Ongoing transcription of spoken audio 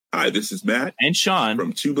Hi, this is Matt and Sean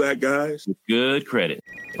from Two Black Guys with Good Credit.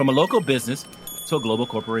 From a local business to a global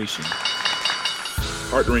corporation.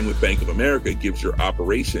 Partnering with Bank of America gives your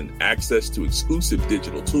operation access to exclusive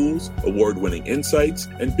digital tools, award-winning insights,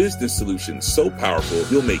 and business solutions so powerful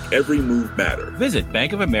you'll make every move matter. Visit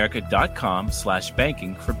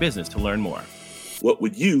bankofamerica.com/banking for business to learn more. What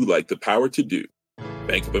would you like the power to do?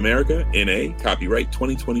 Bank of America, N.A., copyright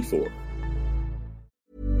 2024.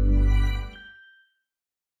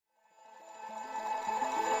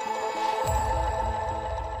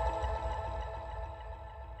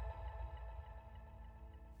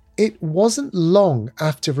 It wasn't long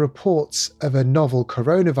after reports of a novel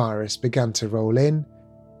coronavirus began to roll in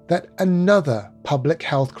that another public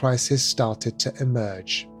health crisis started to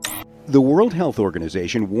emerge. The World Health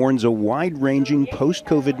Organization warns a wide-ranging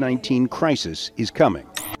post-COVID-19 crisis is coming.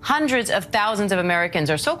 Hundreds of thousands of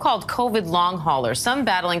Americans are so-called COVID long haulers, some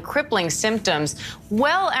battling crippling symptoms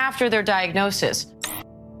well after their diagnosis.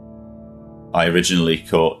 I originally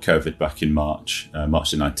caught COVID back in March the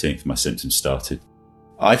 19th, my symptoms started.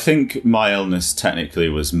 I think my illness technically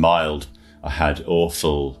was mild. I had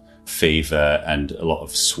awful fever and a lot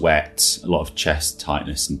of sweat, a lot of chest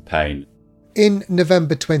tightness and pain. In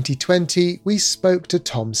November 2020, we spoke to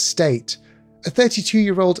Tom State, a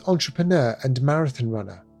 32-year-old entrepreneur and marathon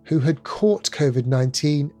runner who had caught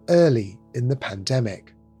COVID-19 early in the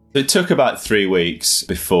pandemic. It took about 3 weeks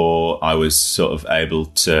before I was sort of able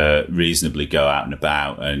to reasonably go out and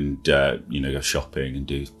about and, go shopping and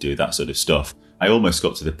do that sort of stuff. I almost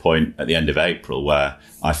got to the point at the end of April where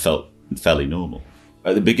I felt fairly normal.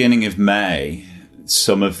 At the beginning of May,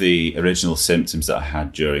 some of the original symptoms that I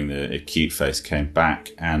had during the acute phase came back,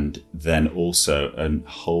 and then also a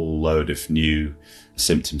whole load of new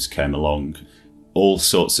symptoms came along. All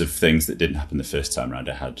sorts of things that didn't happen the first time around.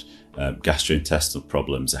 I had gastrointestinal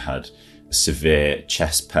problems. I had severe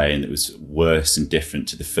chest pain that was worse and different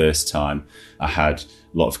to the first time. I had a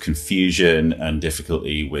lot of confusion and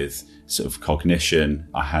difficulty with sort of cognition.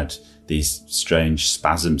 I had these strange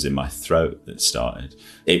spasms in my throat that started.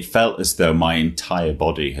 It felt as though my entire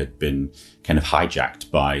body had been kind of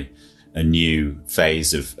hijacked by a new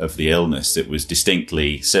phase of the illness that was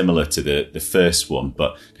distinctly similar to the first one,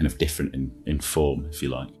 but kind of different in form, if you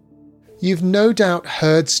like. You've no doubt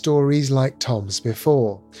heard stories like Tom's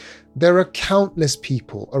before. There are countless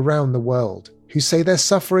people around the world who say they're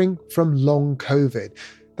suffering from long COVID.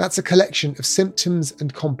 That's a collection of symptoms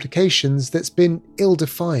and complications that's been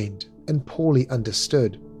ill-defined and poorly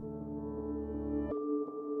understood.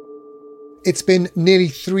 It's been nearly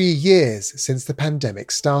 3 years since the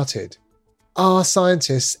pandemic started. Are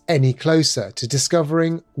scientists any closer to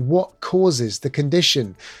discovering what causes the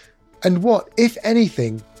condition? And what, if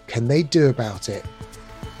anything, can they do about it?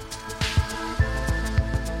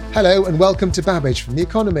 Hello and welcome to Babbage from The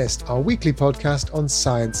Economist, our weekly podcast on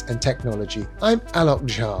science and technology. I'm Alok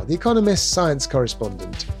Jha, The Economist science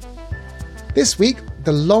correspondent. This week,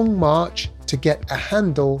 the long march to get a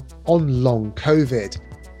handle on long COVID.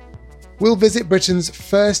 We'll visit Britain's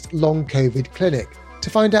first long COVID clinic to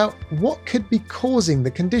find out what could be causing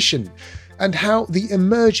the condition and how the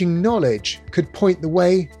emerging knowledge could point the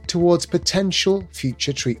way towards potential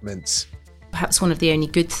future treatments. Perhaps one of the only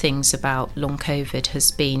good things about long COVID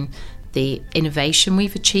has been the innovation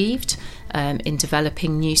we've achieved in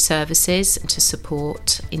developing new services to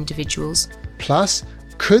support individuals. Plus,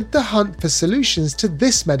 could the hunt for solutions to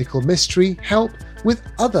this medical mystery help with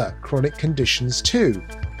other chronic conditions too?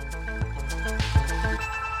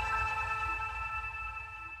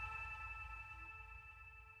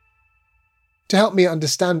 To help me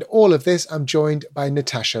understand all of this, I'm joined by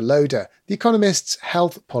Natasha Loder, The Economist's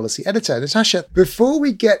health policy editor. Natasha, before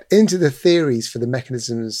we get into the theories for the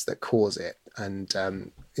mechanisms that cause it and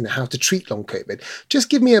how to treat long COVID, just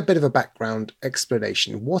give me a bit of a background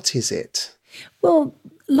explanation. What is it? Well,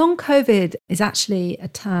 long COVID is actually a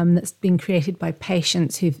term that's been created by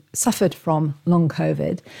patients who've suffered from long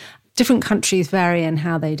COVID. Different countries vary in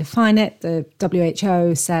how they define it. The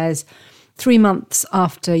WHO says 3 months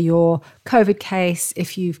after your COVID case,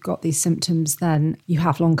 if you've got these symptoms, then you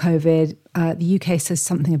have long COVID. The UK says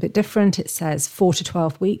something a bit different. It says 4 to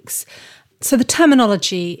 12 weeks. So the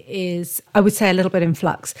terminology is, I would say, a little bit in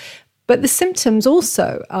flux. But the symptoms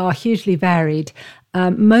also are hugely varied.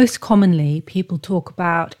 Most commonly, people talk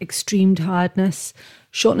about extreme tiredness,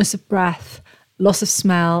 shortness of breath, loss of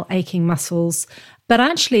smell, aching muscles. But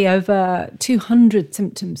actually, over 200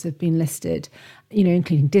 symptoms have been listed,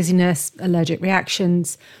 including dizziness, allergic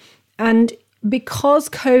reactions. And because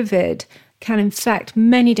COVID can infect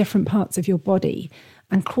many different parts of your body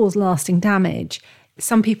and cause lasting damage,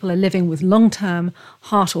 some people are living with long-term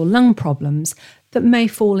heart or lung problems that may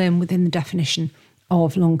fall in within the definition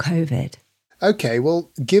of long COVID. Okay,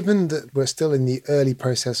 well, given that we're still in the early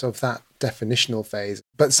process of that definitional phase,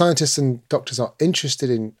 but scientists and doctors are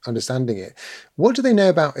interested in understanding it, what do they know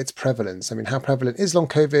about its prevalence? I mean, how prevalent is long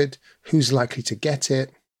COVID? Who's likely to get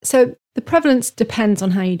it? So the prevalence depends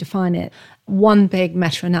on how you define it. One big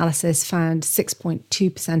meta-analysis found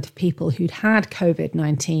 6.2% of people who'd had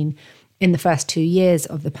COVID-19 in the first 2 years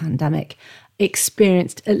of the pandemic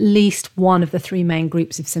experienced at least one of the three main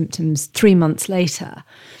groups of symptoms 3 months later.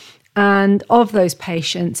 And of those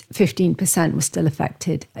patients, 15% were still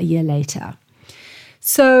affected a year later.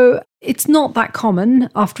 So it's not that common.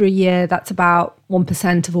 After a year, that's about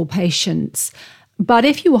 1% of all patients. But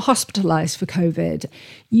if you were hospitalised for COVID,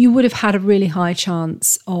 you would have had a really high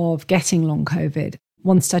chance of getting long COVID.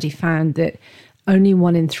 One study found that only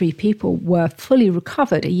 1 in 3 people were fully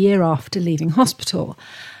recovered a year after leaving hospital.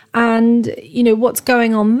 And, what's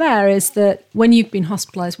going on there is that when you've been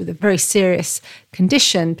hospitalised with a very serious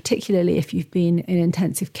condition, particularly if you've been in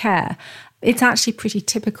intensive care, it's actually pretty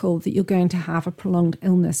typical that you're going to have a prolonged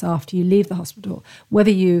illness after you leave the hospital.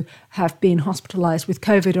 Whether you have been hospitalised with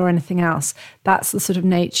COVID or anything else, that's the sort of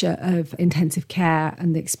nature of intensive care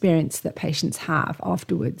and the experience that patients have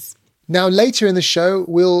afterwards. Now, later in the show,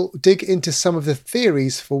 we'll dig into some of the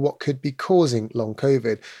theories for what could be causing long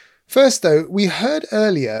COVID. First, though, we heard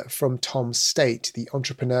earlier from Tom State, the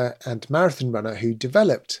entrepreneur and marathon runner who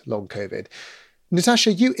developed long COVID.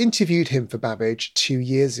 Natasha, you interviewed him for Babbage 2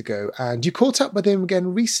 years ago and you caught up with him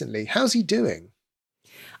again recently. How's he doing?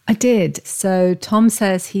 I did. So Tom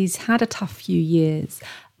says he's had a tough few years,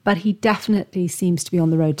 but he definitely seems to be on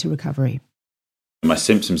the road to recovery. My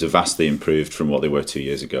symptoms have vastly improved from what they were 2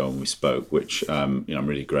 years ago when we spoke, which I'm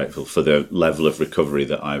really grateful for the level of recovery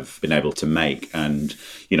that I've been able to make. And,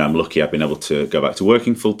 I'm lucky I've been able to go back to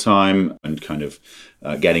working full time and kind of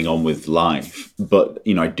getting on with life. But,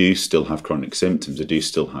 I do still have chronic symptoms. I do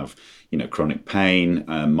still have, chronic pain,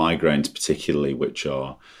 migraines particularly, which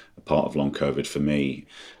are a part of long COVID for me.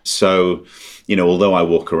 So, although I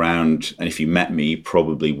walk around and if you met me, you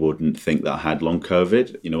probably wouldn't think that I had long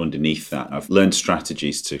COVID, underneath that, I've learned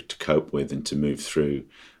strategies to cope with and to move through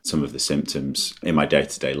some of the symptoms in my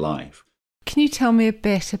day-to-day life. Can you tell me a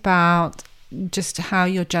bit about just how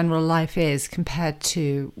your general life is compared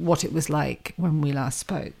to what it was like when we last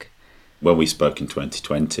spoke? When we spoke in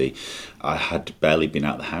 2020, I had barely been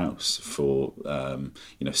out of the house for,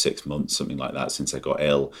 6 months, something like that, since I got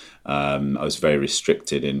ill. I was very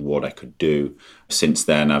restricted in what I could do. Since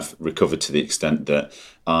then, I've recovered to the extent that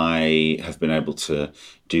I have been able to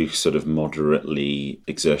do sort of moderately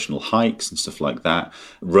exertional hikes and stuff like that.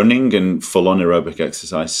 Running and full-on aerobic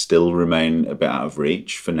exercise still remain a bit out of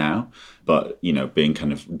reach for now. But, being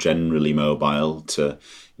kind of generally mobile to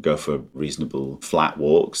go for reasonable flat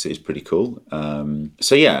walks is pretty cool.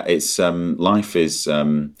 It's life is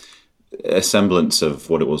a semblance of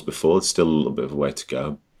what it was before. It's still a little bit of a way to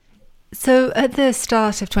go. So at the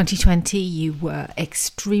start of 2020, you were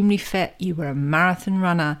extremely fit. You were a marathon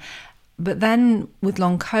runner. But then with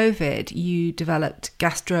long COVID, you developed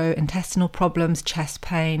gastrointestinal problems, chest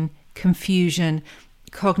pain, confusion,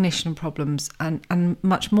 cognition problems, and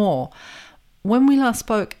much more. When we last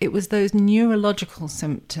spoke, it was those neurological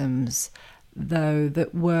symptoms, though,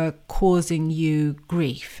 that were causing you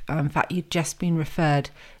grief. In fact, you'd just been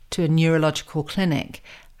referred to a neurological clinic.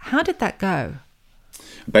 How did that go?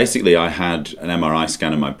 Basically, I had an MRI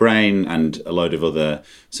scan of my brain and a load of other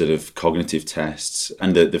sort of cognitive tests.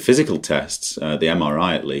 And the physical tests, the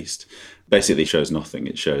MRI at least, basically shows nothing.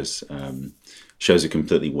 It shows a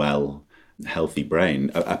completely healthy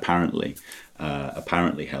brain, apparently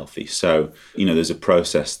healthy. So, there's a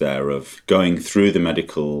process there of going through the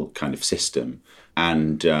medical kind of system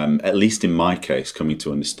and, at least in my case, coming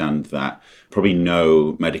to understand that probably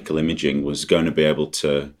no medical imaging was going to be able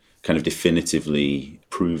to kind of definitively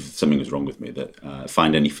prove something was wrong with me, that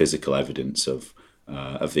find any physical evidence of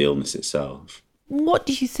the illness itself. What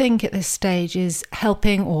do you think at this stage is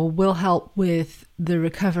helping or will help with the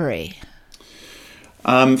recovery?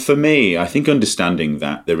 For me, I think understanding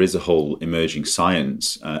that there is a whole emerging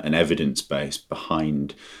science and evidence base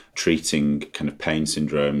behind treating kind of pain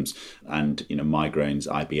syndromes and, migraines,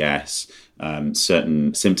 IBS,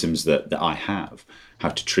 certain symptoms that I have, how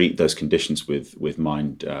to treat those conditions with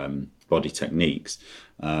mind-body techniques.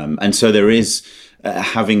 And so there is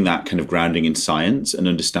having that kind of grounding in science and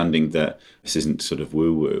understanding that this isn't sort of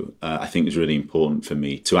woo-woo, I think is really important for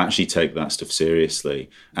me to actually take that stuff seriously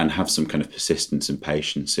and have some kind of persistence and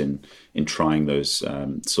patience in trying those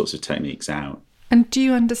sorts of techniques out. And do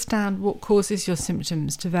you understand what causes your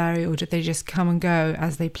symptoms to vary, or do they just come and go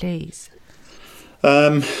as they please?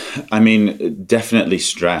 I mean, definitely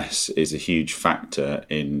stress is a huge factor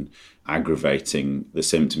in aggravating the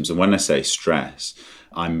symptoms. And when I say stress,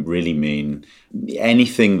 I really mean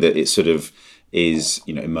anything that it sort of is,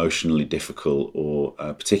 emotionally difficult, or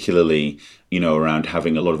particularly, around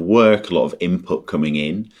having a lot of work, a lot of input coming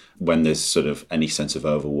in, when there's sort of any sense of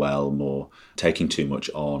overwhelm or taking too much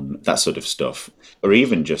on, that sort of stuff. Or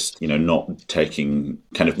even just, not taking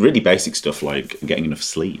kind of really basic stuff like getting enough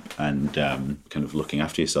sleep and kind of looking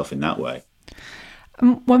after yourself in that way.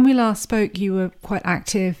 When we last spoke, you were quite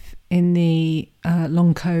active in the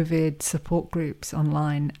long COVID support groups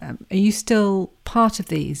online. Are you still part of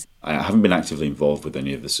these? I haven't been actively involved with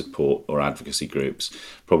any of the support or advocacy groups,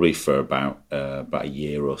 probably for about a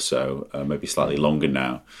year or so, maybe slightly longer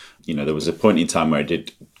now. There was a point in time where I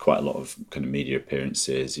did quite a lot of kind of media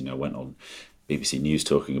appearances, went on BBC News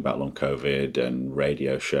talking about long COVID and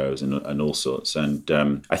radio shows and all sorts. And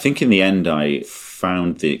I think in the end, I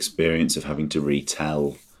found the experience of having to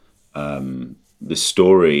retell the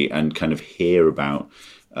story and kind of hear about,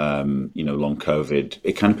 long COVID,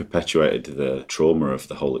 it kind of perpetuated the trauma of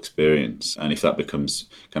the whole experience. And if that becomes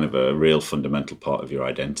kind of a real fundamental part of your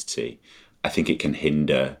identity, I think it can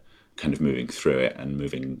hinder kind of moving through it and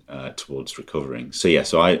moving towards recovering. So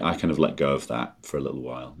I kind of let go of that for a little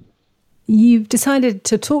while. You've decided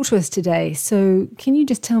to talk to us today. So can you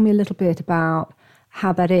just tell me a little bit about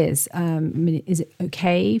how that is? Is it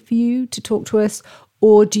okay for you to talk to us?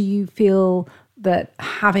 Or do you feel that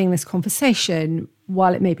having this conversation,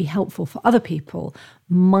 while it may be helpful for other people,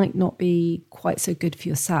 might not be quite so good for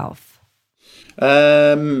yourself?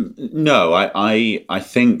 No, I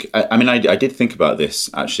think, I did think about this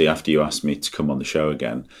actually after you asked me to come on the show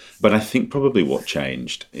again, but I think probably what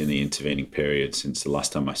changed in the intervening period since the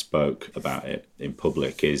last time I spoke about it in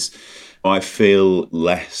public is I feel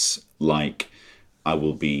less like I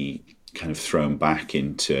will be kind of thrown back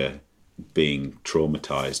into being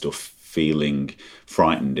traumatized or feeling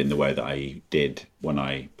frightened in the way that I did when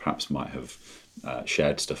I perhaps might have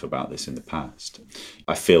shared stuff about this in the past.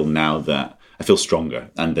 I feel now that I feel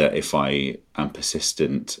stronger, and that if I am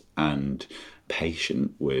persistent and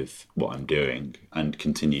patient with what I'm doing and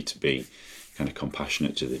continue to be kind of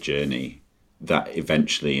compassionate to the journey, that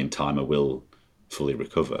eventually in time I will fully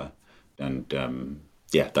recover. And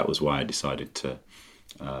that was why I decided to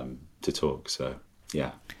talk. So,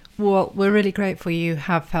 yeah. Well, we're really grateful you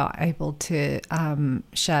have felt able to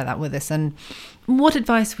share that with us. And what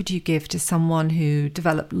advice would you give to someone who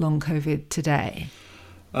developed long COVID today?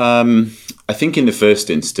 I think in the first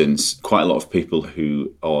instance, quite a lot of people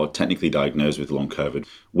who are technically diagnosed with long COVID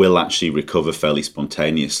will actually recover fairly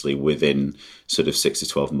spontaneously within sort of 6 to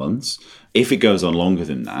 12 months. If it goes on longer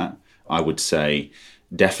than that, I would say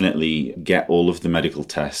definitely get all of the medical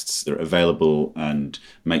tests that are available and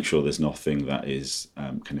make sure there's nothing that is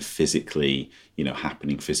kind of physically,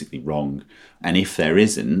 happening physically wrong. And if there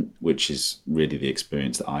isn't, which is really the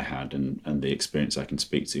experience that I had and the experience I can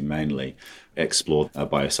speak to mainly, explore a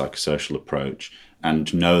biopsychosocial approach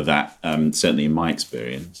and know that certainly in my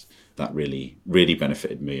experience, that really, really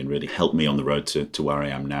benefited me and really helped me on the road to where I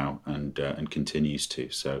am now and continues to.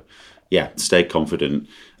 So, stay confident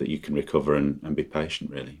that you can recover and be patient,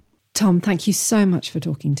 really. Tom, thank you so much for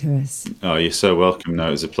talking to us. Oh, you're so welcome. No,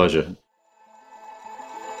 it was a pleasure.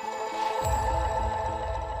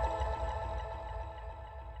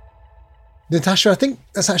 Natasha, I think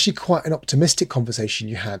that's actually quite an optimistic conversation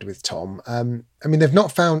you had with Tom. They've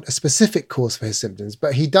not found a specific cause for his symptoms,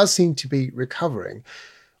 but he does seem to be recovering.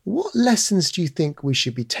 What lessons do you think we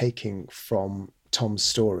should be taking from Tom's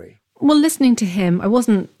story? Well, listening to him, I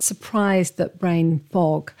wasn't surprised that brain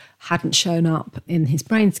fog hadn't shown up in his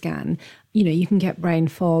brain scan. You can get brain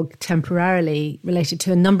fog temporarily related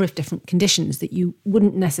to a number of different conditions that you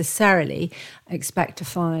wouldn't necessarily expect to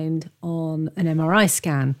find on an MRI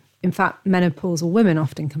scan. In fact, menopausal women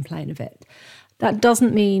often complain of it. That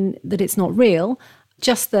doesn't mean that it's not real,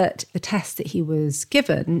 just that the test that he was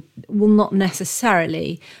given will not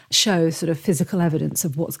necessarily show sort of physical evidence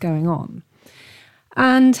of what's going on.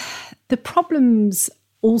 And the problems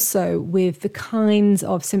also with the kinds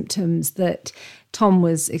of symptoms that Tom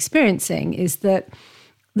was experiencing is that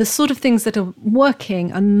the sort of things that are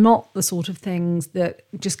working are not the sort of things that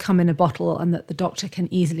just come in a bottle and that the doctor can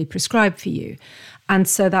easily prescribe for you. And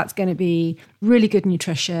so that's going to be really good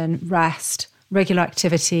nutrition, rest, regular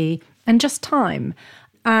activity, and just time.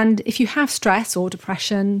 And if you have stress or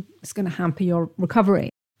depression, it's going to hamper your recovery.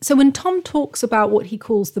 So when Tom talks about what he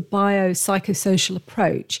calls the biopsychosocial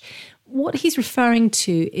approach, what he's referring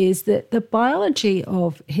to is that the biology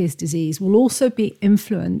of his disease will also be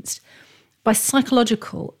influenced by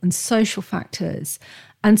psychological and social factors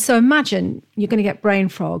And so imagine you're going to get brain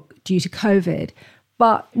fog due to COVID,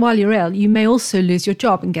 but while you're ill, you may also lose your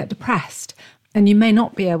job and get depressed, and you may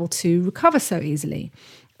not be able to recover so easily.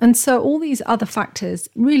 And so all these other factors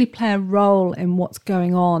really play a role in what's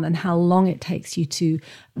going on and how long it takes you to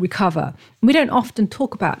recover. We don't often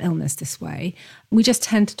talk about illness this way. We just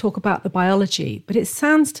tend to talk about the biology. But it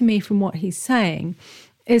sounds to me from what he's saying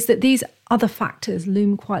is that these other factors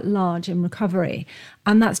loom quite large in recovery.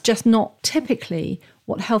 And that's just not typically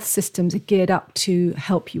what health systems are geared up to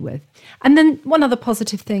help you with. And then one other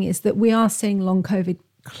positive thing is that we are seeing long COVID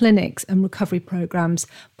clinics and recovery programs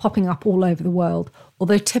popping up all over the world,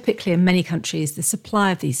 although typically in many countries the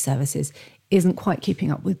supply of these services isn't quite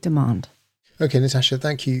keeping up with demand. Okay, Natasha,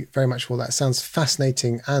 thank you very much for that. Sounds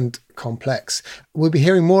fascinating and complex. We'll be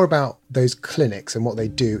hearing more about those clinics and what they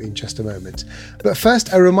do in just a moment. But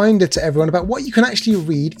first, a reminder to everyone about what you can actually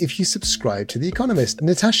read if you subscribe to The Economist.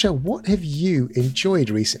 Natasha, what have you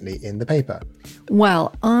enjoyed recently in the paper?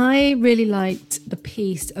 Well, I really liked the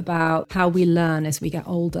piece about how we learn as we get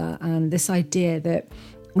older, and this idea that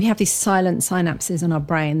we have these silent synapses in our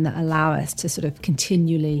brain that allow us to sort of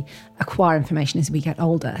continually acquire information as we get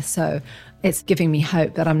older. So it's giving me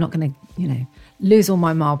hope that I'm not going to, lose all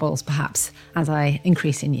my marbles perhaps as I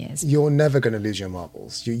increase in years. You're never going to lose your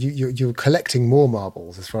marbles. You're collecting more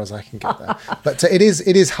marbles as far as I can get there. But it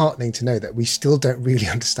is heartening to know that we still don't really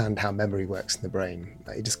understand how memory works in the brain.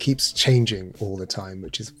 It just keeps changing all the time,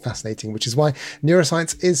 which is fascinating, which is why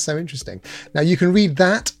neuroscience is so interesting. Now, you can read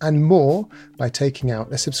that and more by taking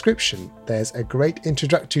out a subscription. There's a great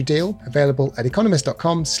introductory deal available at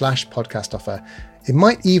economist.com/podcast offer. It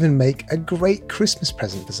might even make a great Christmas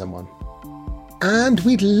present for someone. And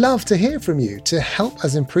we'd love to hear from you. To help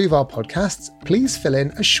us improve our podcasts, please fill in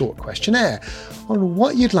a short questionnaire on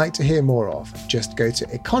what you'd like to hear more of. Just go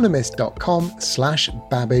to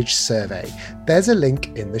economist.com/Babbage survey. There's a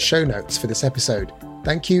link in the show notes for this episode.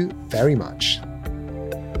 Thank you very much.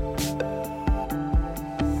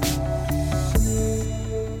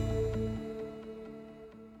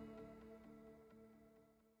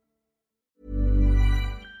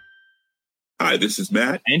 Hi, this is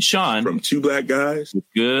Matt And Sean from Two Black Guys with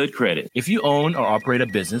Good Credit. If you own or operate a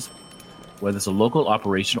business, whether it's a local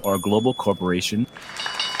operation or a global corporation,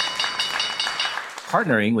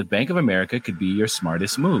 partnering with Bank of America could be your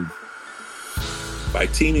smartest move. By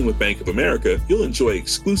teaming with Bank of America, you'll enjoy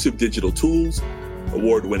exclusive digital tools,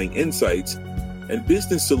 award-winning insights, and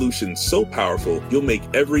business solutions so powerful you'll make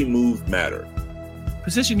every move matter.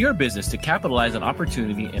 Position your business to capitalize on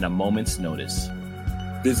opportunity in a moment's notice.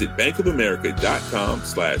 Visit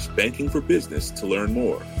bankofamerica.com/banking for business to learn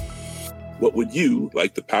more. What would you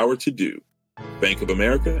like the power to do? Bank of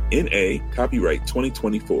America, N.A., copyright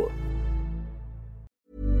 2024.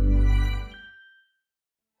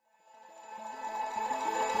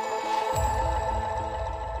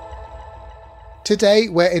 Today,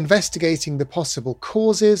 we're investigating the possible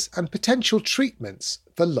causes and potential treatments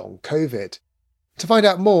for long COVID. To find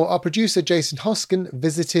out more, our producer Jason Hoskin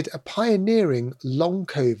visited a pioneering long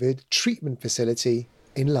COVID treatment facility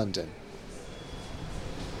in London.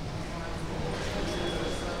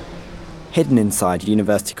 Hidden inside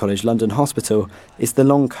University College London Hospital is the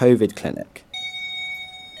Long COVID Clinic.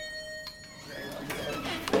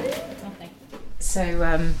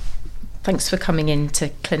 So, thanks for coming into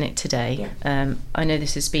clinic today. Yeah. I know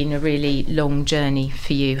this has been a really long journey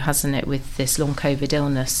for you, hasn't it, with this long COVID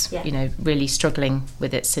illness? Yeah. Really struggling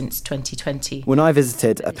with it since 2020. When I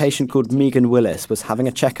visited, a patient called Megan Willis was having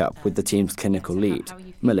a checkup with the team's clinical lead,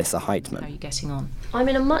 Melissa Heitman. How are you getting on? I'm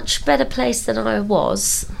in a much better place than I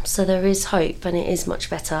was, so there is hope and it is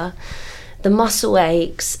much better. The muscle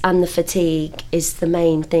aches and the fatigue is the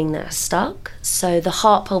main thing that's stuck. So the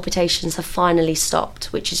heart palpitations have finally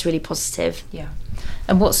stopped, which is really positive. Yeah.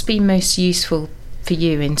 And what's been most useful for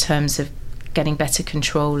you in terms of getting better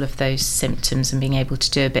control of those symptoms and being able to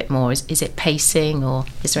do a bit more? Is it pacing, or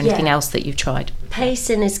is there anything else that you've tried?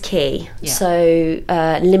 Pacing is key. Yeah. So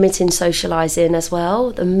limiting socialising as well.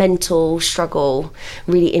 The mental struggle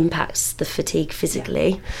really impacts the fatigue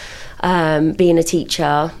physically. Being a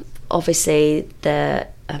teacher, obviously the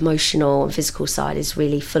emotional and physical side is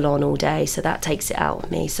really full on all day, so that takes it out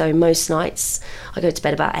of me. So most nights I go to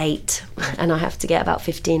bed about 8 and I have to get about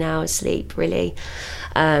 15 hours sleep really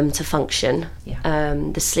to function.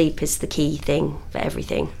 The sleep is the key thing for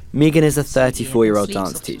everything. Megan is a 34-year-old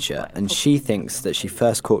dance teacher, and she thinks that she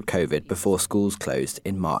first caught COVID before schools closed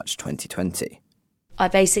in March 2020. I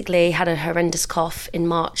basically had a horrendous cough in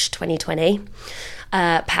March 2020,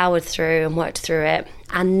 powered through and worked through it.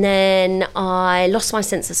 And then I lost my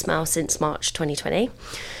sense of smell since March 2020.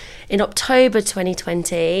 In October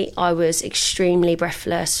 2020, I was extremely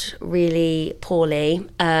breathless, really poorly,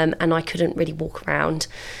 and I couldn't really walk around.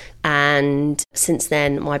 And since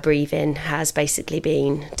then, my breathing has basically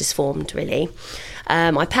been disformed, really.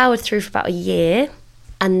 I powered through for about a year.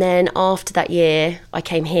 And then after that year, I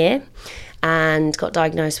came here and got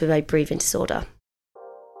diagnosed with a breathing disorder.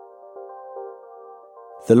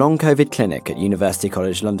 The Long COVID Clinic at University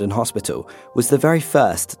College London Hospital was the very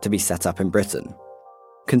first to be set up in Britain.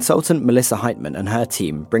 Consultant Melissa Heitman and her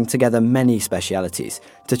team bring together many specialities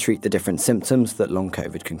to treat the different symptoms that long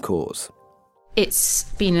COVID can cause. It's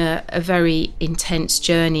been a very intense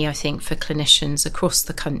journey, I think, for clinicians across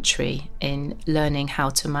the country in learning how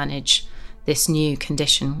to manage this new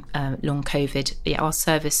condition, long COVID. Our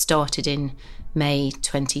service started in May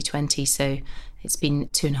 2020, so it's been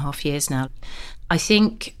 2.5 years now. I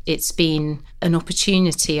think it's been an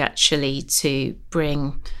opportunity actually to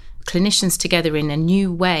bring clinicians together in a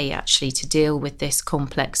new way actually to deal with this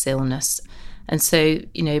complex illness. And so,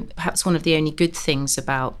 perhaps one of the only good things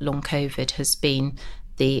about long COVID has been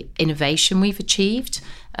the innovation we've achieved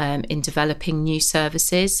in developing new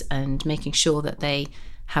services and making sure that they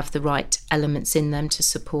have the right elements in them to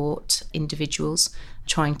support individuals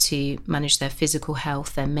trying to manage their physical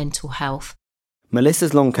health, their mental health.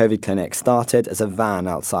 Melissa's long COVID clinic started as a van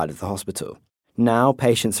outside of the hospital. Now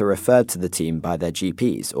patients are referred to the team by their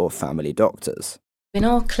GPs or family doctors. In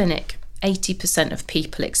our clinic, 80% of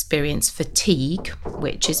people experience fatigue,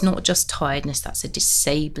 which is not just tiredness, that's a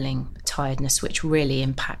disabling tiredness which really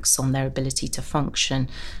impacts on their ability to function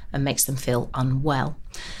and makes them feel unwell.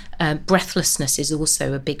 Breathlessness is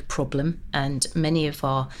also a big problem, and many of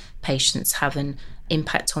our patients have an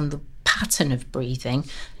impact on the pattern of breathing.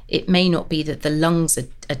 It may not be that the lungs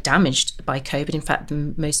are damaged by COVID. In fact,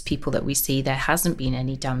 most people that we see, there hasn't been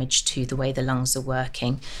any damage to the way the lungs are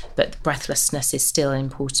working, but breathlessness is still an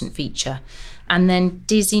important feature. And then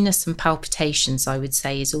dizziness and palpitations, I would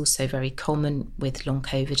say, is also very common with long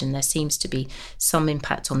COVID, and there seems to be some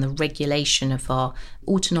impact on the regulation of our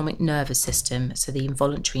autonomic nervous system, so the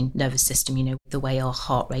involuntary nervous system, the way our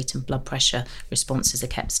heart rate and blood pressure responses are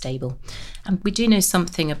kept stable. And we do know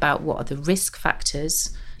something about what are the risk factors.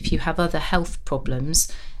 If you have other health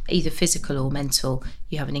problems, either physical or mental,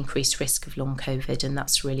 you have an increased risk of long COVID, and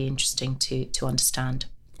that's really interesting to understand.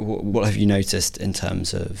 What have you noticed in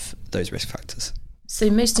terms of those risk factors? So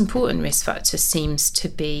most important risk factor seems to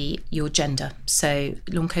be your gender. So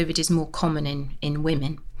long COVID is more common in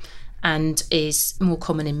women and is more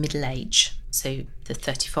common in middle age. So the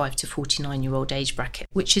 35 to 49-year-old age bracket,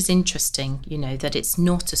 which is interesting, that it's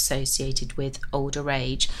not associated with older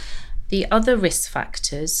age. The other risk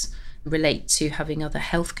factors relate to having other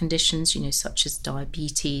health conditions, such as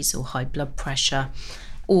diabetes or high blood pressure,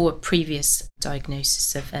 or previous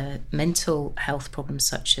diagnosis of mental health problems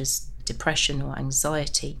such as depression or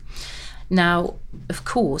anxiety. Now, of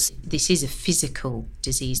course, this is a physical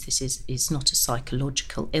disease. This is not a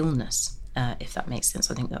psychological illness, if that makes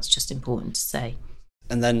sense. I think that's just important to say.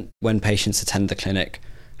 And then when patients attend the clinic,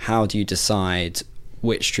 how do you decide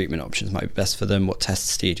which treatment options might be best for them? What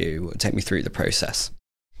tests do you do? Take me through the process.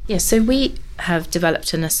 Yeah, so we have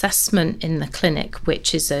developed an assessment in the clinic,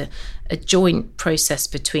 which is a joint process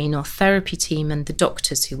between our therapy team and the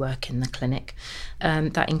doctors who work in the clinic.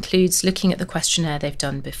 That includes looking at the questionnaire they've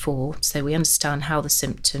done before, so we understand how the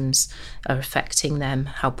symptoms are affecting them,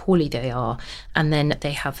 how poorly they are, and then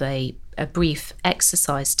they have a brief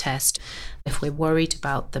exercise test. If we're worried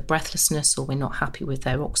about the breathlessness or we're not happy with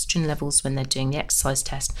their oxygen levels when they're doing the exercise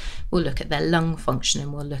test, we'll look at their lung function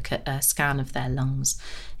and we'll look at a scan of their lungs.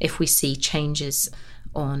 If we see changes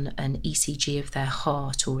on an ECG of their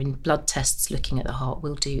heart or in blood tests looking at the heart,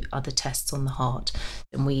 we'll do other tests on the heart.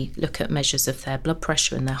 And we look at measures of their blood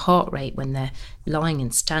pressure and their heart rate when they're lying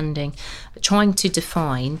and standing, trying to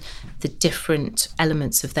define the different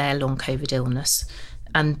elements of their long COVID illness,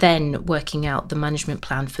 and then working out the management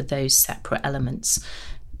plan for those separate elements.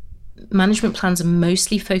 Management plans are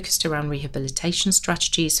mostly focused around rehabilitation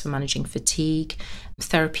strategies for managing fatigue,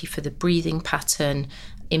 therapy for the breathing pattern,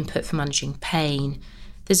 input for managing pain.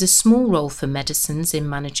 There's a small role for medicines in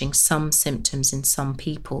managing some symptoms in some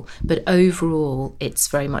people, but overall it's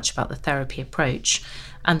very much about the therapy approach.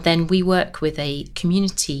 And then we work with a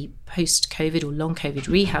community post-COVID or long COVID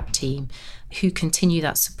rehab team who continue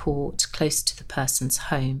that support close to the person's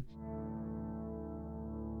home.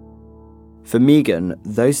 For Megan,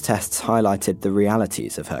 those tests highlighted the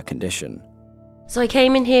realities of her condition. So I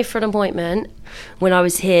came in here for an appointment. When I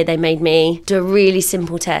was here, they made me do a really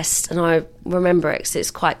simple test, and I remember it because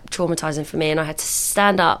it's quite traumatising for me, and I had to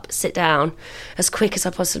stand up, sit down as quick as I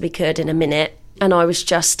possibly could in a minute. and I was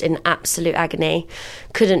just in absolute agony.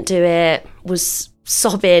 Couldn't do it, was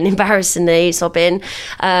sobbing, embarrassingly sobbing.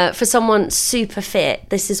 For someone super fit,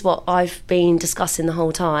 this is what I've been discussing the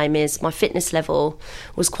whole time, is my fitness level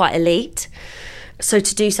was quite elite. So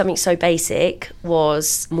to do something so basic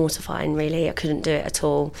was mortifying, really. I couldn't do it at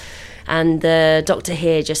all. And the doctor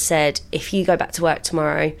here just said, if you go back to work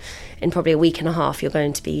tomorrow, in probably a week and a half, you're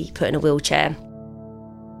going to be put in a wheelchair.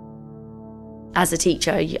 As a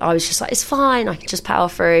teacher, I was just like, it's fine, I can just power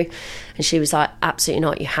through. And she was like, absolutely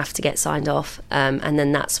not, you have to get signed off. And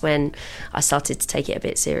then that's when I started to take it a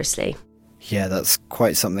bit seriously. Yeah, that's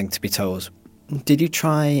quite something to be told. Did you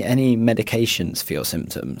try any medications for your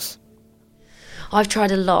symptoms? I've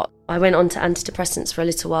tried a lot. I went on to antidepressants for a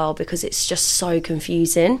little while because it's just so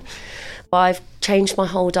confusing. I've changed my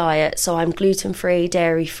whole diet, so I'm gluten-free,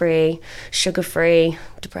 dairy-free, sugar-free,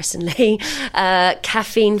 depressingly,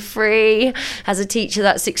 caffeine-free. As a teacher,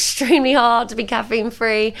 that's extremely hard to be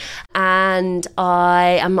caffeine-free. And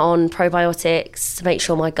I am on probiotics to make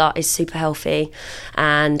sure my gut is super healthy.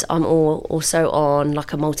 And I'm also on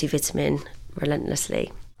like a multivitamin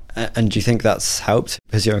relentlessly. And do you think that's helped?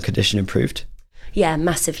 Has your condition improved? Yeah,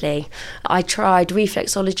 massively. I tried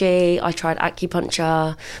reflexology, I tried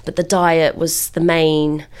acupuncture, but the diet was the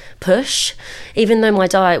main push. Even though my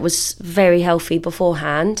diet was very healthy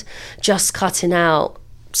beforehand, just cutting out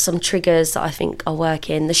some triggers that I think are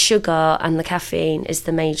working. The sugar and the caffeine is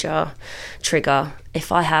the major trigger.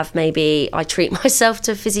 If I treat myself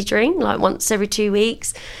to a fizzy drink like once every 2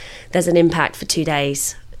 weeks, there's an impact for 2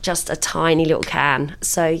 days. Just a tiny little can.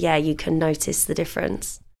 So yeah, you can notice the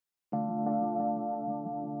difference.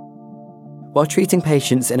 While treating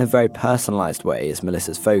patients in a very personalised way is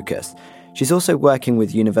Melissa's focus, she's also working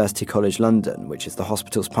with University College London, which is the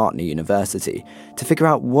hospital's partner university, to figure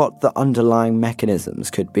out what the underlying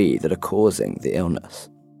mechanisms could be that are causing the illness.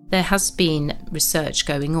 There has been research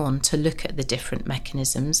going on to look at the different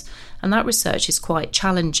mechanisms, and that research is quite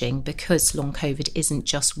challenging because long COVID isn't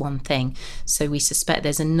just one thing. So we suspect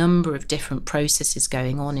there's a number of different processes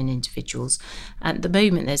going on in individuals. At the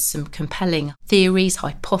moment, there's some compelling theories,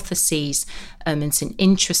 hypotheses, and some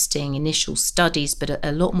interesting initial studies, but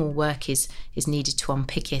a lot more work is needed to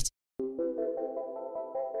unpick it.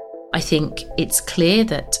 I think it's clear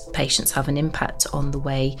that patients have an impact on the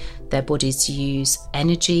way their bodies use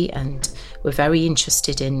energy, and we're very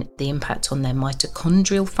interested in the impact on their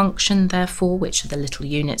mitochondrial function, therefore, which are the little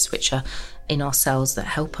units which are in our cells that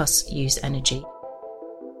help us use energy.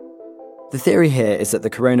 The theory here is that the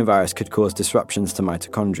coronavirus could cause disruptions to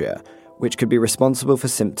mitochondria, which could be responsible for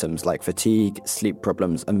symptoms like fatigue, sleep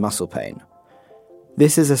problems, and muscle pain.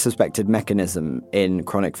 This is a suspected mechanism in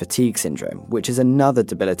chronic fatigue syndrome, which is another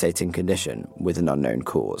debilitating condition with an unknown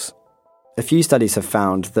cause. A few studies have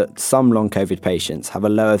found that some long COVID patients have a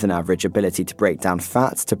lower than average ability to break down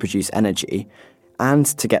fats to produce energy and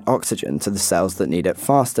to get oxygen to the cells that need it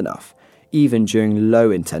fast enough, even during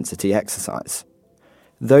low intensity exercise.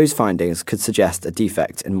 Those findings could suggest a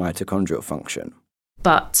defect in mitochondrial function.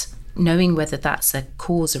 But knowing whether that's a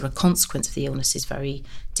cause or a consequence of the illness is very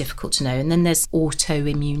difficult to know. And then there's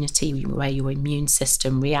autoimmunity, where your immune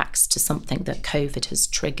system reacts to something that COVID has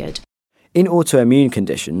triggered. In autoimmune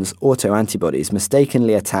conditions, autoantibodies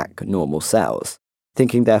mistakenly attack normal cells,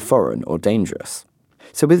 thinking they're foreign or dangerous.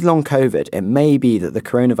 So with long COVID, it may be that the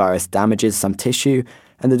coronavirus damages some tissue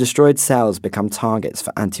and the destroyed cells become targets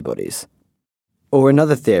for antibodies. Or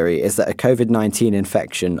another theory is that a COVID-19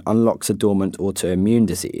 infection unlocks a dormant autoimmune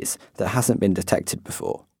disease that hasn't been detected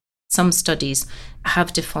before. Some studies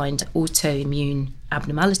have defined autoimmune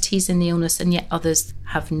abnormalities in the illness, and yet others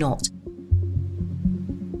have not.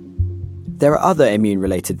 There are other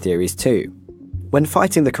immune-related theories too. When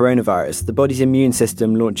fighting the coronavirus, the body's immune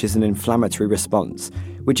system launches an inflammatory response,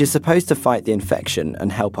 which is supposed to fight the infection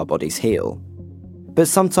and help our bodies heal. But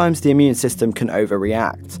sometimes the immune system can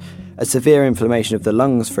overreact. A severe inflammation of the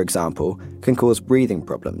lungs, for example, can cause breathing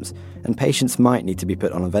problems, and patients might need to be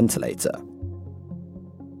put on a ventilator.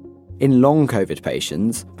 In long COVID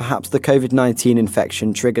patients, perhaps the COVID-19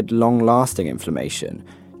 infection triggered long-lasting inflammation,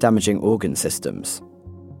 damaging organ systems.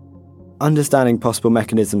 Understanding possible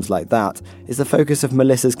mechanisms like that is the focus of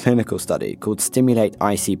Melissa's clinical study called Stimulate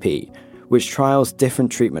ICP, which trials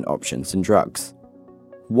different treatment options and drugs.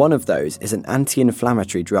 One of those is an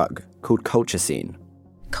anti-inflammatory drug called colchicine.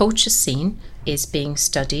 Colchicine is being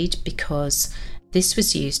studied because this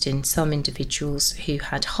was used in some individuals who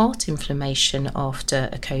had heart inflammation after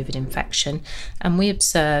a COVID infection, and we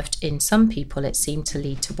observed in some people it seemed to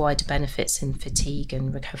lead to wider benefits in fatigue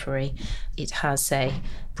and recovery. It has a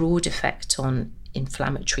broad effect on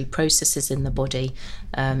inflammatory processes in the body.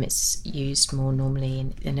 It's used more normally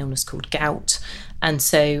in an illness called gout. And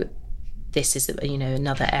so this is,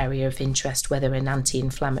 another area of interest, whether an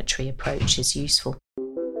anti-inflammatory approach is useful.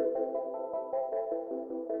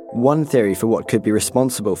 One theory for what could be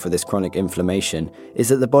responsible for this chronic inflammation is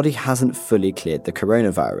that the body hasn't fully cleared the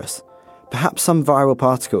coronavirus. Perhaps some viral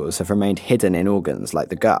particles have remained hidden in organs like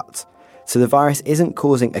the gut. So the virus isn't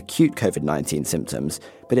causing acute COVID-19 symptoms,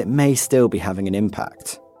 but it may still be having an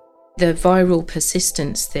impact. The viral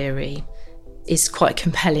persistence theory is quite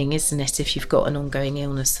compelling, isn't it? If you've got an ongoing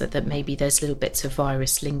illness, that maybe there's little bits of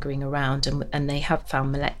virus lingering around, and they have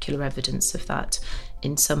found molecular evidence of that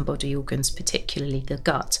in some body organs, particularly the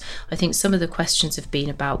gut. I think some of the questions have been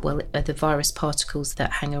about, well, are the virus particles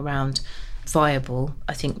that hang around viable?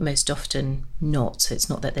 I think most often not. So it's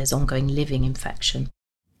not that there's ongoing living infection.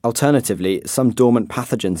 Alternatively, some dormant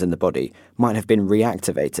pathogens in the body might have been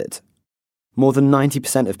reactivated. More than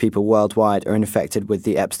 90% of people worldwide are infected with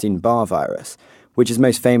the Epstein-Barr virus, which is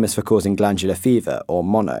most famous for causing glandular fever, or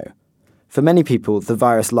mono. For many people, the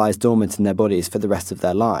virus lies dormant in their bodies for the rest of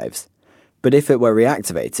their lives. But if it were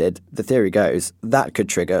reactivated, the theory goes, that could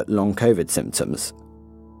trigger long COVID symptoms.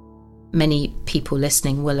 Many people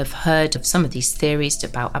listening will have heard of some of these theories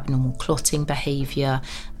about abnormal clotting behaviour.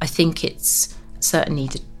 I think it's certainly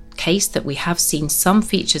the case that we have seen some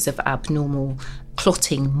features of abnormal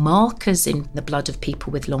clotting markers in the blood of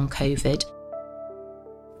people with long COVID.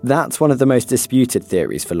 That's one of the most disputed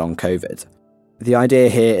theories for long COVID. The idea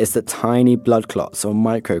here is that tiny blood clots or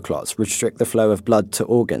microclots restrict the flow of blood to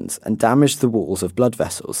organs and damage the walls of blood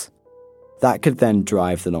vessels. That could then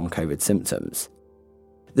drive the long COVID symptoms.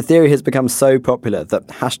 The theory has become so popular that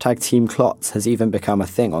 #TeamClots has even become a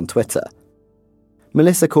thing on Twitter.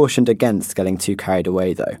 Melissa cautioned against getting too carried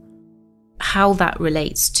away, though. How that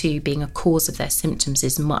relates to being a cause of their symptoms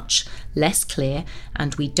is much less clear,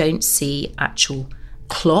 and we don't see actual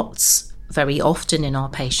clots very often in our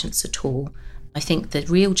patients at all. I think the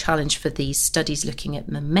real challenge for these studies looking at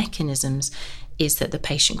the mechanisms is that the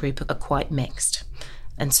patient group are quite mixed.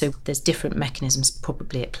 And so there's different mechanisms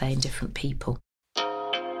probably at play in different people.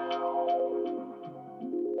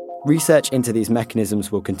 Research into these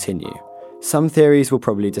mechanisms will continue. Some theories will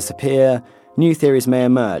probably disappear, new theories may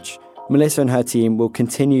emerge. Melissa and her team will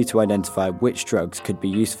continue to identify which drugs could be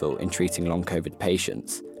useful in treating long COVID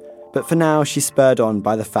patients. But for now, she's spurred on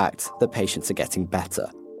by the fact that patients are getting better.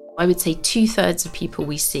 I would say 2/3 of people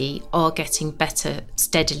we see are getting better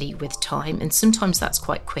steadily with time, and sometimes that's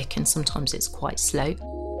quite quick and sometimes it's quite slow.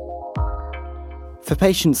 For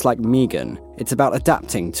patients like Megan, it's about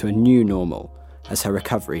adapting to a new normal as her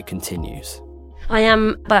recovery continues. I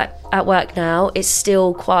am back at work now. It's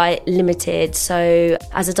still quite limited. So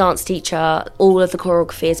as a dance teacher, all of the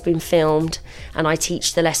choreography has been filmed and I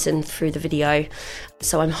teach the lesson through the video.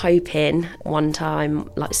 So I'm hoping one time,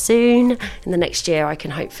 like soon, in the next year, I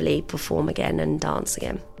can hopefully perform again and dance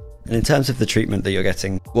again. And in terms of the treatment that you're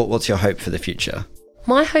getting, what's your hope for the future?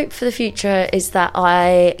 My hope for the future is that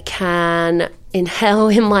I can inhale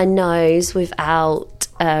in my nose without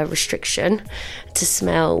restriction. To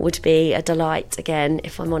smell would be a delight again,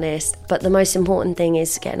 if I'm honest. But the most important thing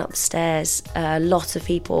is getting upstairs. A lot of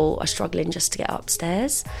people are struggling just to get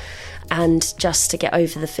upstairs and just to get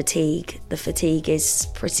over the fatigue. The fatigue is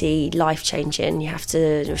pretty life-changing. You have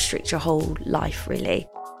to restrict your whole life, really.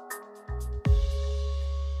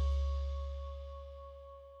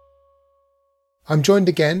 I'm joined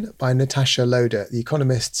again by Natasha Loder, The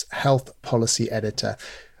Economist's health policy editor.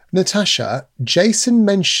 Natasha, Jason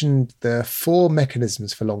mentioned the 4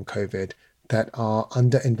 mechanisms for long COVID that are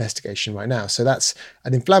under investigation right now. So that's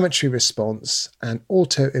an inflammatory response, an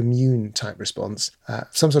autoimmune type response,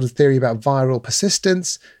 some sort of theory about viral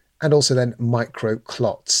persistence, and also then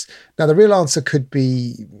microclots. Now, the real answer could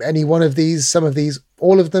be any one of these, some of these,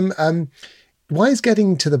 all of them. Why is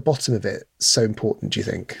getting to the bottom of it so important, do you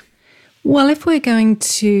think? Well, if we're going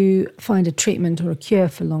to find a treatment or a cure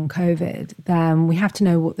for long COVID, then we have to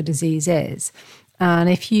know what the disease is. And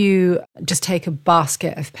if you just take a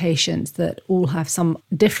basket of patients that all have some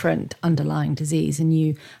different underlying disease and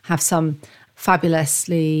you have some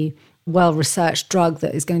fabulously well-researched drug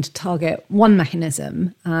that is going to target one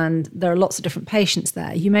mechanism, and there are lots of different patients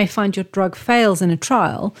there, you may find your drug fails in a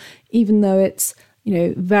trial, even though it's,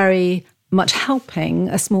 very much helping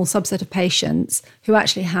a small subset of patients who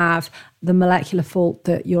actually have the molecular fault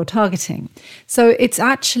that you're targeting. So it's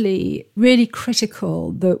actually really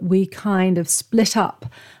critical that we kind of split up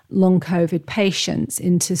long COVID patients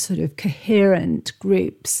into sort of coherent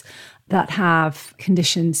groups that have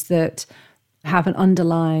conditions that have an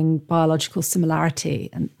underlying biological similarity.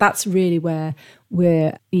 And that's really where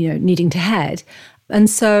we're, needing to head. And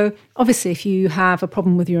so obviously if you have a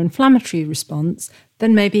problem with your inflammatory response,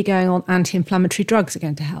 then maybe going on anti-inflammatory drugs are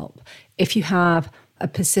going to help. If you have a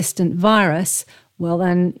persistent virus, well,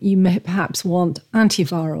 then you may perhaps want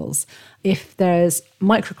antivirals. If there's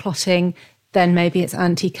microclotting, then maybe it's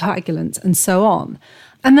anticoagulants and so on.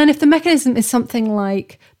 And then if the mechanism is something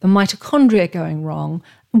like the mitochondria going wrong,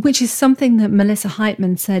 which is something that Melissa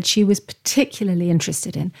Heitman said she was particularly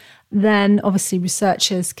interested in, then obviously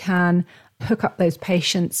researchers can hook up those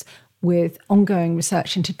patients with ongoing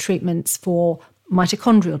research into treatments for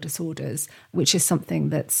mitochondrial disorders, which is something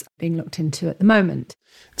that's being looked into at the moment.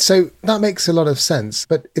 So that makes a lot of sense,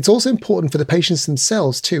 but it's also important for the patients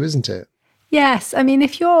themselves too, isn't it? Yes. I mean,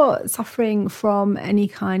 if you're suffering from any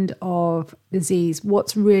kind of disease,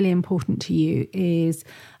 what's really important to you is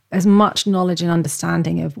as much knowledge and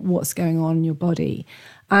understanding of what's going on in your body.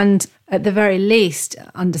 And at the very least,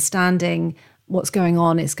 understanding what's going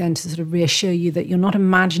on is going to sort of reassure you that you're not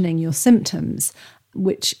imagining your symptoms,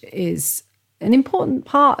 which is an important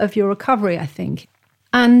part of your recovery, I think.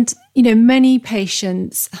 And, many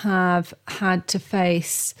patients have had to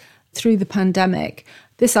face, through the pandemic,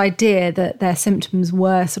 this idea that their symptoms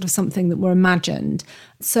were sort of something that were imagined.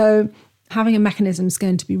 So having a mechanism is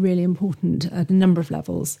going to be really important at a number of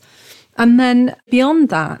levels. And then beyond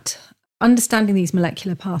that, understanding these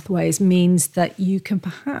molecular pathways means that you can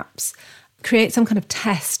perhaps create some kind of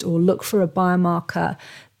test or look for a biomarker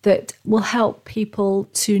that will help people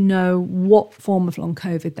to know what form of long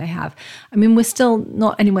COVID they have. I mean, we're still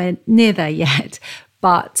not anywhere near there yet,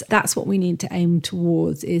 but that's what we need to aim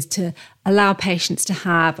towards, is to allow patients to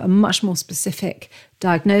have a much more specific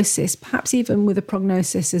diagnosis, perhaps even with a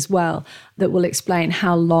prognosis as well, that will explain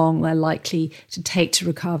how long they're likely to take to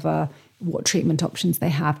recover, what treatment options they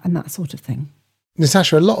have, and that sort of thing.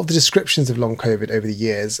 Natasha, a lot of the descriptions of long COVID over the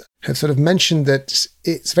years have sort of mentioned that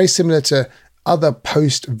it's very similar to other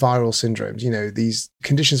post-viral syndromes, these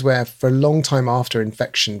conditions where for a long time after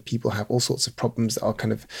infection, people have all sorts of problems that are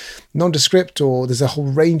kind of nondescript, or there's a whole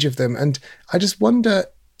range of them. And I just wonder,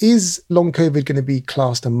 is long COVID going to be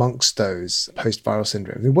classed amongst those post-viral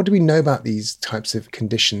syndromes? I mean, what do we know about these types of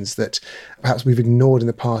conditions that perhaps we've ignored in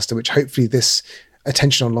the past, and which hopefully this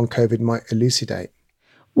attention on long COVID might elucidate?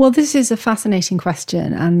 Well, this is a fascinating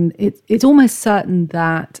question, and it's almost certain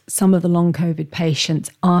that some of the long COVID patients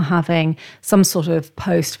are having some sort of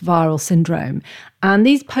post-viral syndrome. And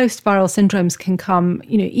these post-viral syndromes can come,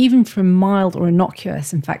 even from mild or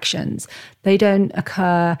innocuous infections. They don't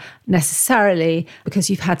occur necessarily because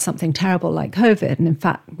you've had something terrible like COVID. And in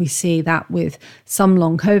fact, we see that with some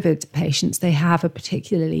long COVID patients, they have a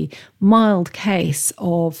particularly mild case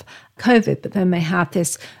of COVID, but then they have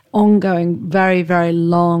this ongoing, very, very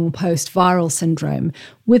long post-viral syndrome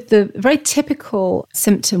with the very typical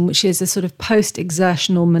symptom, which is a sort of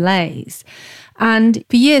post-exertional malaise. And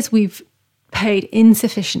for years, we've paid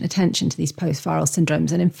insufficient attention to these post-viral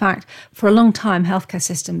syndromes. And in fact, for a long time, healthcare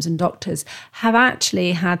systems and doctors have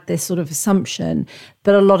actually had this sort of assumption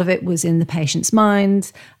that a lot of it was in the patient's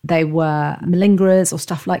minds. They were malingerers or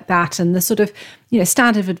stuff like that. And the sort of,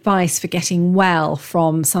 standard advice for getting well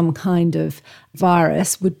from some kind of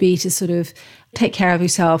virus would be to sort of take care of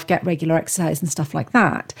yourself, get regular exercise and stuff like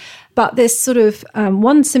that. But this sort of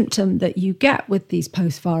one symptom that you get with these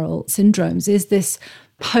post-viral syndromes is this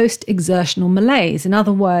post-exertional malaise. In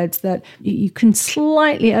other words, that you can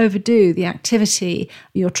slightly overdo the activity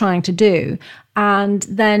you're trying to do, and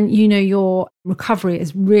then, your recovery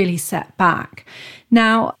is really set back.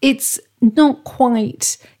 Now, it's not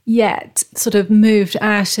quite yet sort of moved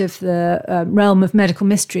out of the realm of medical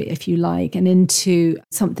mystery, if you like, and into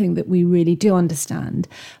something that we really do understand.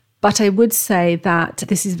 But I would say that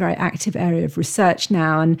this is a very active area of research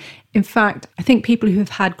now. And in fact, I think people who have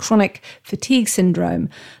had chronic fatigue syndrome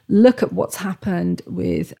look at what's happened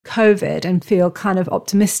with COVID and feel kind of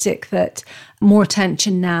optimistic that more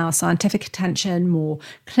attention now, scientific attention, more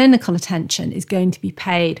clinical attention is going to be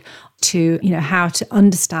paid to, how to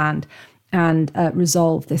understand and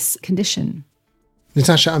resolve this condition.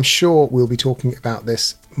 Natasha, I'm sure we'll be talking about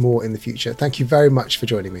this more in the future. Thank you very much for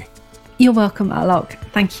joining me. You're welcome, Alok.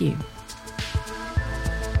 Thank you.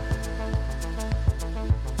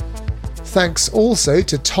 Thanks also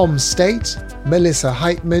to Tom State, Melissa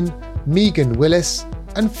Heitman, Megan Willis,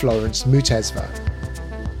 and Florence Mutesva.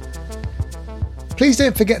 Please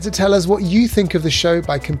don't forget to tell us what you think of the show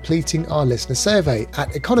by completing our listener survey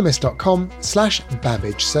at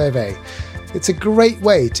economist.com/Babbage survey. It's a great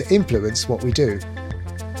way to influence what we do.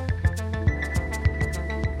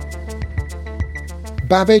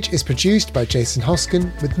 Babbage is produced by Jason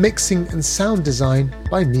Hoskin with mixing and sound design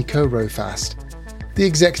by Nico Rofast. The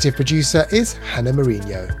executive producer is Hannah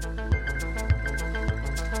Mourinho.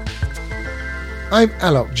 I'm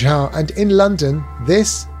Alok Jha, and in London,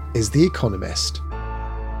 this is The Economist.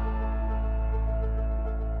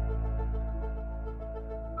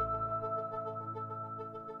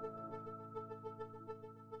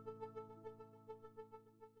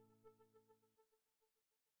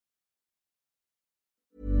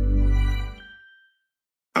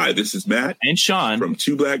 Hi, this is Matt and Sean from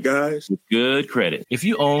Two Black Guys with Good Credit. If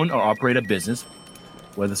you own or operate a business,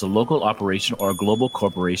 whether it's a local operation or a global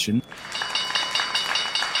corporation,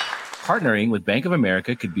 partnering with Bank of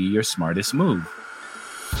America could be your smartest move.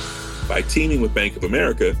 By teaming with Bank of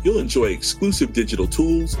America, you'll enjoy exclusive digital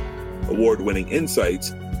tools, award-winning insights,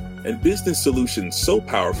 and business solutions so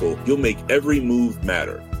powerful you'll make every move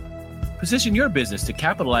matter. Position your business to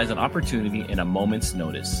capitalize on opportunity in a moment's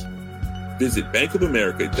notice. Visit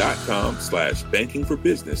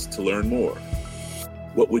bankofamerica.com/bankingforbusiness to learn more.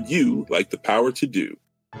 What would you like the power to do?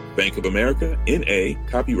 Bank of America, N.A.,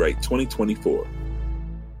 copyright 2024.